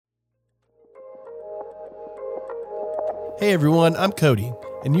Hey everyone, I'm Cody,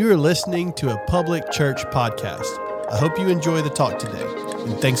 and you are listening to a Public Church podcast. I hope you enjoy the talk today,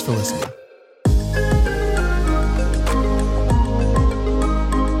 and thanks for listening.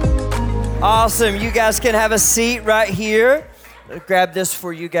 Awesome. You guys can have a seat right here. I'll grab this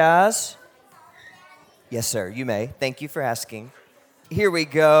for you guys. Yes, sir, you may. Thank you for asking. Here we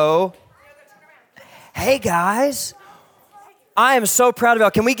go. Hey, guys. I am so proud of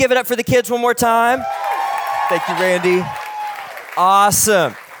y'all. Can we give it up for the kids one more time? Thank you, Randy.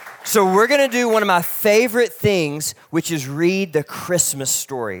 Awesome. So we're going to do one of my favorite things, which is read the Christmas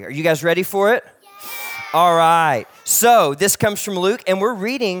story. Are you guys ready for it? All right. So this comes from Luke, and we're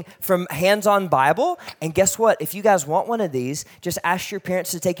reading from Hands On Bible. And guess what? If you guys want one of these, just ask your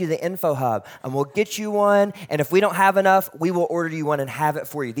parents to take you to the Info Hub, and we'll get you one. And if we don't have enough, we will order you one and have it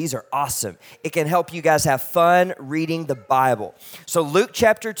for you. These are awesome. It can help you guys have fun reading the Bible. So Luke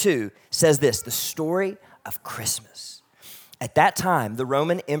chapter 2 says this, the story of Christmas. At that time, the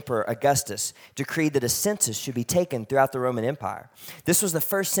Roman Emperor Augustus decreed that a census should be taken throughout the Roman Empire. This was the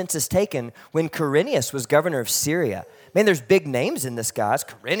first census taken when Quirinius was governor of Syria. Man, there's big names in this, guys.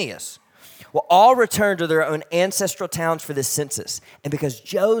 Quirinius. Well, all returned to their own ancestral towns for this census. And because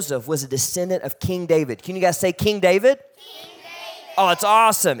Joseph was a descendant of King David. Can you guys say King David? King David. Oh, it's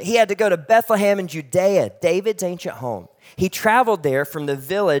awesome. He had to go to Bethlehem in Judea, David's ancient home. He traveled there from the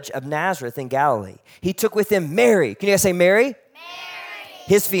village of Nazareth in Galilee. He took with him Mary. Can you guys say Mary? Mary.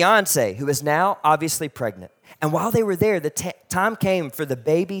 His fiancée, who is now obviously pregnant. And while they were there, the time came for the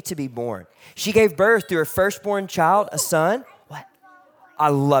baby to be born. She gave birth to her firstborn child, a son. What? I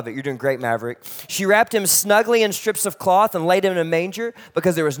love it. You're doing great, Maverick. She wrapped him snugly in strips of cloth and laid him in a manger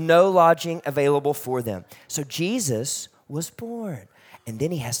because there was no lodging available for them. So Jesus was born. And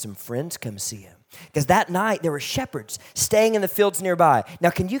then he has some friends come see him. Because that night, there were shepherds staying in the fields nearby. Now,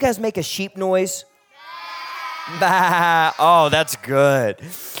 can you guys make a sheep noise? Bah. Oh, that's good.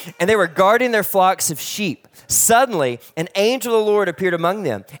 And they were guarding their flocks of sheep. Suddenly, an angel of the Lord appeared among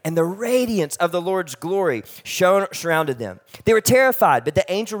them, and the radiance of the Lord's glory surrounded them. They were terrified, but the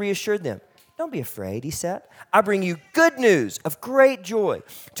angel reassured them. Don't be afraid, he said. I bring you good news of great joy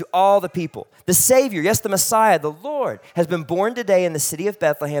to all the people. The Savior, yes, the Messiah, the Lord, has been born today in the city of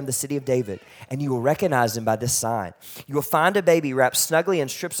Bethlehem, the city of David, and you will recognize him by this sign. You will find a baby wrapped snugly in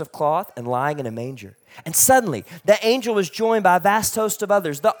strips of cloth and lying in a manger. And suddenly, the angel was joined by a vast host of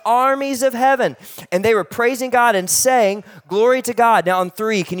others, the armies of heaven, and they were praising God and saying, glory to God. Now on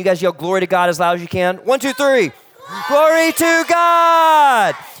 3, can you guys yell glory to God as loud as you can? 1, 2, 3. Glory to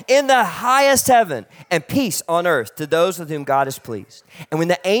God in the highest heaven and peace on earth to those with whom God is pleased. And when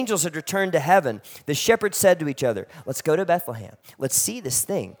the angels had returned to heaven, the shepherds said to each other, let's go to Bethlehem. Let's see this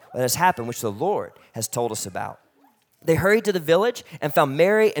thing that has happened, which the Lord has told us about. They hurried to the village and found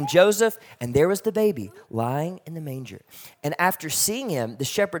Mary and Joseph, and there was the baby lying in the manger. And after seeing him, the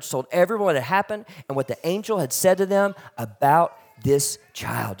shepherds told everyone what had happened and what the angel had said to them about this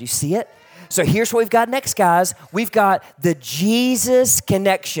child. Do you see it? So here's what we've got next, guys. We've got the Jesus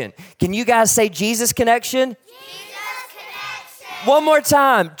connection. Can you guys say Jesus connection? Jesus connection. One more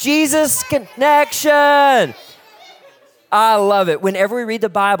time. Jesus connection. I love it. Whenever we read the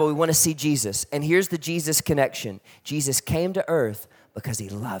Bible, we want to see Jesus. And here's the Jesus connection. Jesus came to earth because he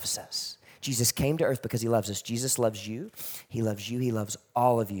loves us. Jesus came to earth because he loves us. Jesus loves you. He loves you. He loves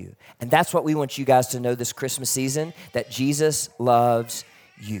all of you. And that's what we want you guys to know this Christmas season, that Jesus loves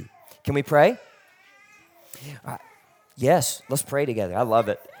you. Can we pray? All right. Yes, let's pray together. I love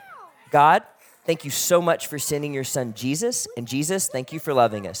it. God, thank you so much for sending your son, Jesus. And Jesus, thank you for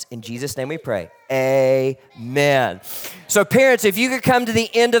loving us. In Jesus' name we pray. Amen. So parents, if you could come to the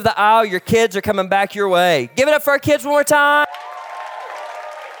end of the aisle, your kids are coming back your way. Give it up for our kids one more time.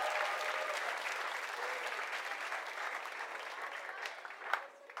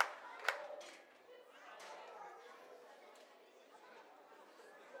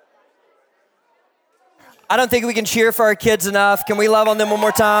 I don't think we can cheer for our kids enough. Can we love on them one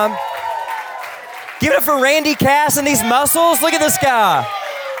more time? Give it up for Randy Cass and these muscles. Look at this guy.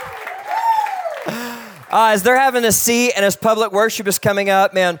 As they're having a seat and as public worship is coming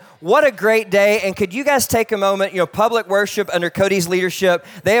up, man, what a great day. And could you guys take a moment, public worship under Cody's leadership,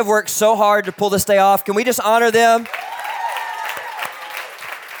 they have worked so hard to pull this day off. Can we just honor them?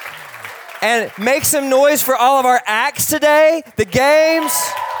 And make some noise for all of our acts today, the games.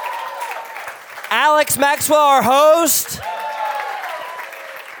 Alex Maxwell, our host.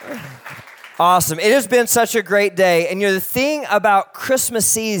 Awesome. It has been such a great day. And the thing about Christmas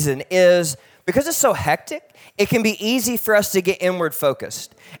season is, because it's so hectic, it can be easy for us to get inward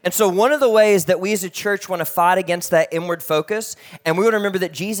focused. And so one of the ways that we as a church want to fight against that inward focus, and we want to remember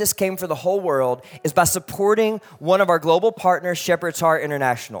that Jesus came for the whole world, is by supporting one of our global partners, Shepherd's Heart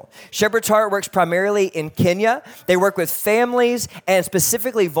International. Shepherd's Heart works primarily in Kenya. They work with families and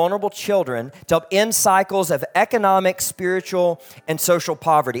specifically vulnerable children to help end cycles of economic, spiritual, and social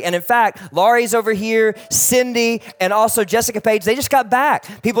poverty. And in fact, Laurie's over here, Cindy, and also Jessica Page, they just got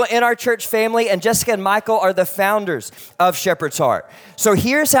back. People in our church family, and Jessica and Michael are the founders of Shepherd's Heart. So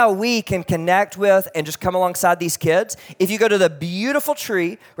here's how we can connect with and just come alongside these kids. If you go to the beautiful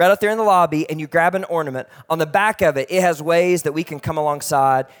tree right out there in the lobby and you grab an ornament, on the back of it, it has ways that we can come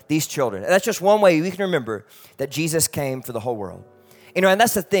alongside these children. And that's just one way we can remember that Jesus came for the whole world. You know, and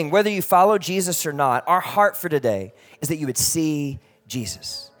that's the thing, whether you follow Jesus or not, our heart for today is that you would see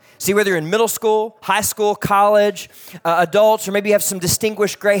Jesus. See, whether you're in middle school, high school, college, adults, or maybe you have some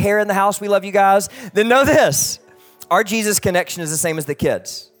distinguished gray hair in the house, we love you guys, then know this. Our Jesus connection is the same as the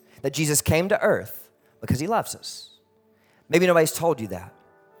kids, that Jesus came to earth because he loves us. Maybe nobody's told you that,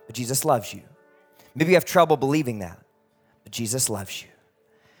 but Jesus loves you. Maybe you have trouble believing that, but Jesus loves you.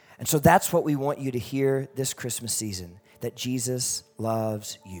 And so that's what we want you to hear this Christmas season, that Jesus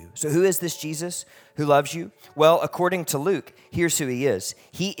loves you. So who is this Jesus who loves you? Well, according to Luke, here's who he is.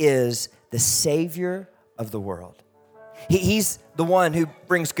 He is the Savior of the world. He's the one who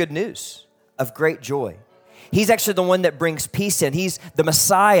brings good news of great joy. He's actually the one that brings peace in. He's the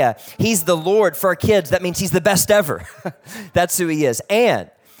Messiah. He's the Lord for our kids. That means he's the best ever. That's who he is. And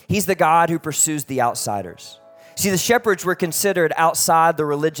he's the God who pursues the outsiders. See, the shepherds were considered outside the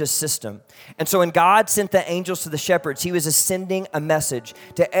religious system. And so when God sent the angels to the shepherds, he was sending a message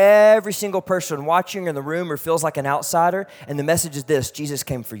to every single person watching in the room or feels like an outsider. And the message is this: Jesus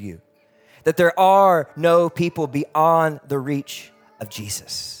came for you. That there are no people beyond the reach of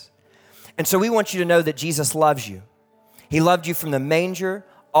Jesus. And so we want you to know that Jesus loves you. He loved you from the manger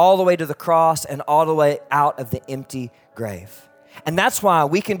all the way to the cross and all the way out of the empty grave. And that's why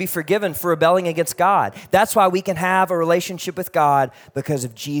we can be forgiven for rebelling against God. That's why we can have a relationship with God, because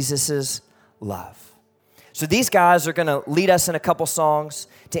of Jesus's love. So these guys are going to lead us in a couple songs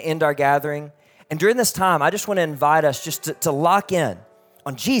to end our gathering. And during this time, I just want to invite us just to lock in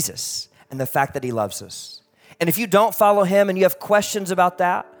on Jesus and the fact that he loves us. And if you don't follow him and you have questions about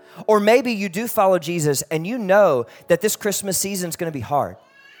that, or maybe you do follow Jesus and you know that this Christmas season is going to be hard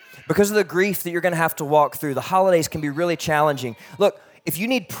because of the grief that you're going to have to walk through. The holidays can be really challenging. Look, if you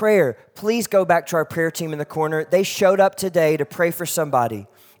need prayer, please go back to our prayer team in the corner. They showed up today to pray for somebody,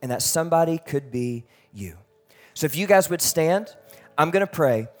 and that somebody could be you. So if you guys would stand, I'm going to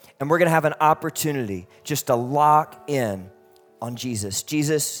pray, and we're going to have an opportunity just to lock in on Jesus.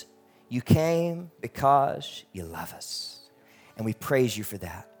 Jesus, you came because you love us, and we praise you for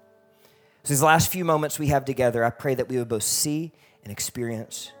that. So these last few moments we have together, I pray that we would both see and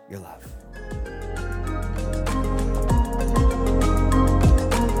experience your love.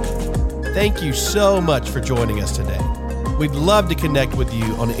 Thank you so much for joining us today. We'd love to connect with you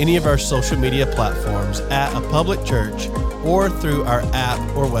on any of our social media platforms at A Public Church or through our app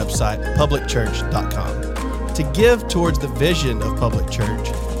or website, publicchurch.com. To give towards the vision of Public Church,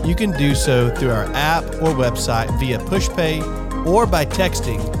 you can do so through our app or website via PushPay or by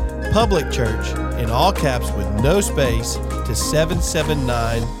texting Public Church in all caps with no space to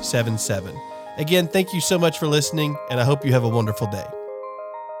 77977. Again, thank you so much for listening, and I hope you have a wonderful day.